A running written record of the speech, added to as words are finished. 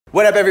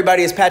What up,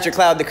 everybody? It's Patrick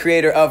Cloud, the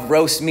creator of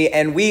Roast Me,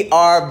 and we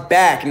are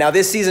back. Now,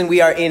 this season we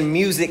are in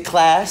music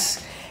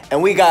class,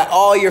 and we got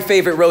all your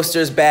favorite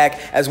roasters back,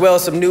 as well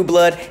as some new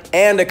blood,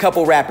 and a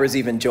couple rappers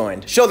even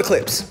joined. Show the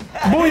clips.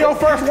 Boo, your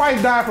first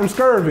wife died from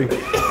scurvy.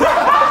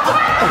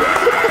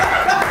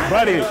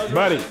 Buddy,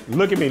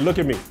 look at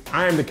me.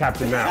 I am the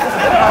captain now. Oh my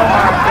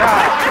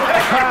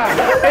God.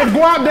 If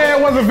Guap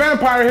Dad was a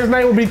vampire, his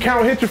name would be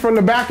Count Hitcher from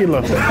the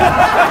Bacula.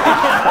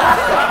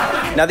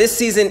 Now, this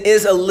season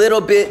is a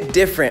little bit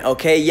different,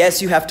 okay?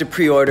 Yes, you have to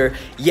pre-order.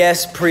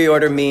 Yes,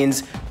 pre-order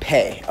means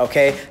pay,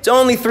 okay? It's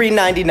only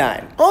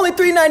 $3.99. Only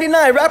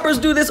 $3.99. Rappers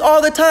do this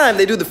all the time.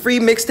 They do the free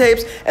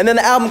mixtapes, and then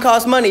the album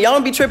costs money. Y'all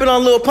don't be tripping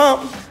on Lil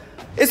Pump.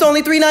 It's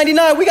only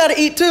 $3.99. We gotta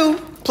eat too.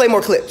 Play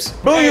more clips.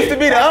 Boo used to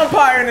be the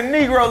umpire in the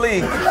Negro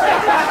League.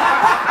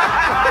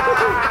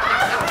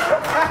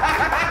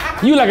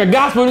 You like a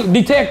gospel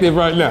detective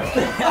right now.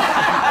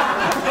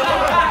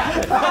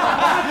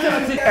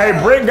 Hey,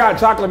 Brick got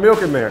chocolate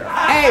milk in there.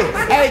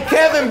 Hey,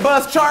 Kevin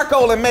busts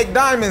charcoal and make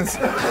diamonds.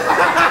 Now,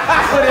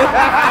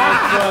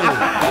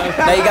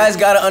 you guys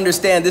gotta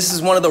understand, this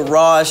is one of the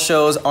rawest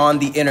shows on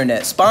the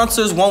internet.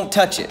 Sponsors won't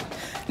touch it.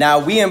 Now,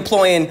 we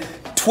employing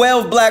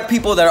 12 black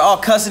people that are all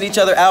cussing each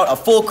other out, a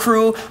full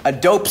crew, a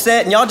dope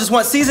set, and y'all just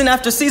want season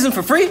after season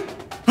for free?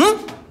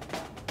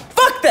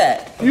 Fuck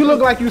that! You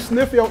look like you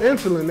sniff your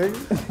insulin, nigga.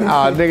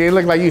 Aw, nigga, it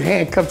look like you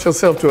handcuffed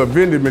yourself to a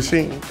vending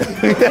machine. It's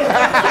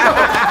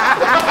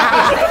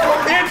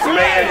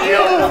me and you!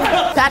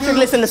 Patrick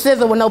listened to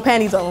SZA with no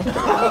panties on.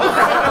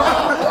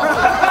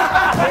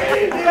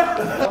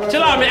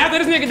 Chill out, man. After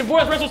this nigga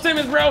divorced Russell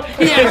Simmons, bro,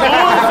 he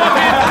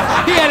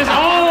had his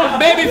own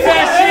baby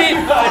fat shit.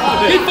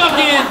 He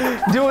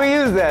fucking... Do we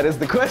use that is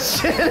the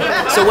question.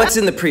 So what's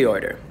in the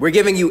pre-order? We're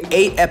giving you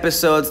 8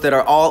 episodes that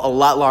are all a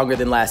lot longer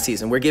than last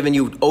season. We're giving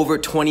you over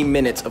 20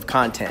 minutes of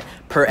content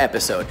per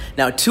episode.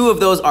 Now, 2 of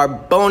those are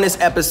bonus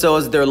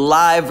episodes. They're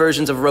live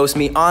versions of Roast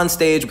Me on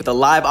stage with a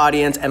live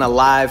audience and a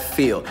live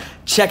feel.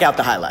 Check out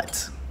the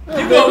highlights.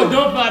 You go with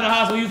dope by the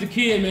house when you was a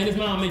kid, man. This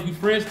mom make you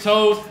French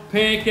toast,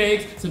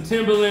 pancakes, some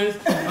Timberlands.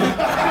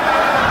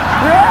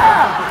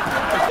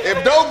 Yeah!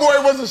 If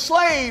Doughboy was a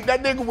slave,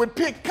 that nigga would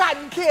pick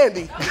cotton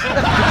candy.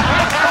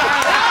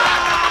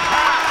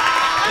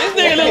 This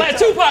nigga look like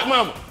Tupac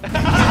mama.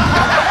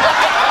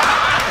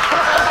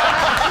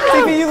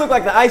 TV, you look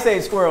like the Ice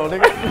Age squirrel,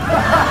 nigga.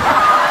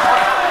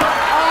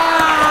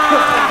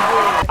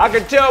 I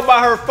can tell by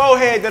her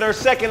forehead that her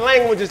second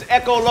language is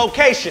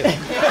echolocation.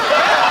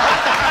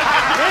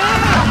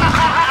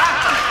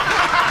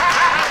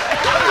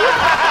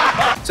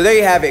 So there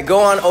you have it. Go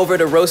on over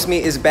to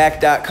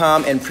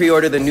roastmeisback.com and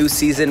pre-order the new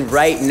season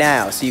right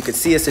now so you can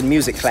see us in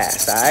music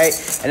class, all right?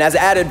 And as an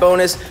added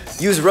bonus,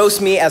 use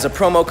Roast Me as a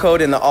promo code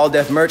in the All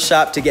Def merch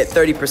shop to get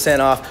 30%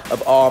 off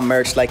of all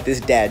merch like this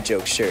dad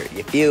joke shirt,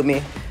 you feel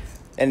me?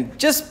 And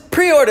just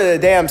pre-order the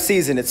damn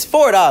season. It's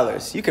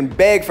 $4. You can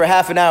beg for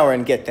half an hour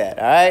and get that,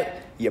 all right?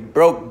 You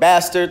broke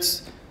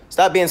bastards.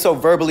 Stop being so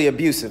verbally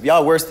abusive.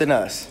 Y'all worse than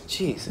us.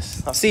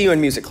 Jesus. I'll see you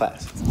in music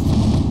class.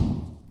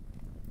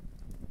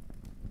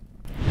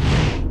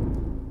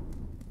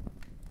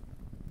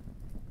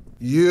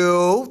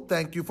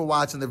 Thank you for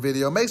watching the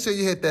video. Make sure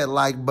you hit that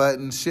like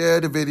button,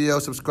 share the video,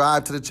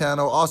 subscribe to the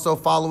channel. Also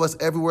follow us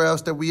everywhere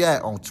else that we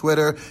at, on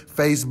Twitter,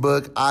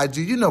 Facebook, IG.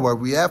 You know where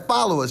we at.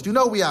 Follow us. You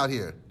know we out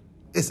here.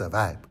 It's a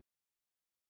vibe.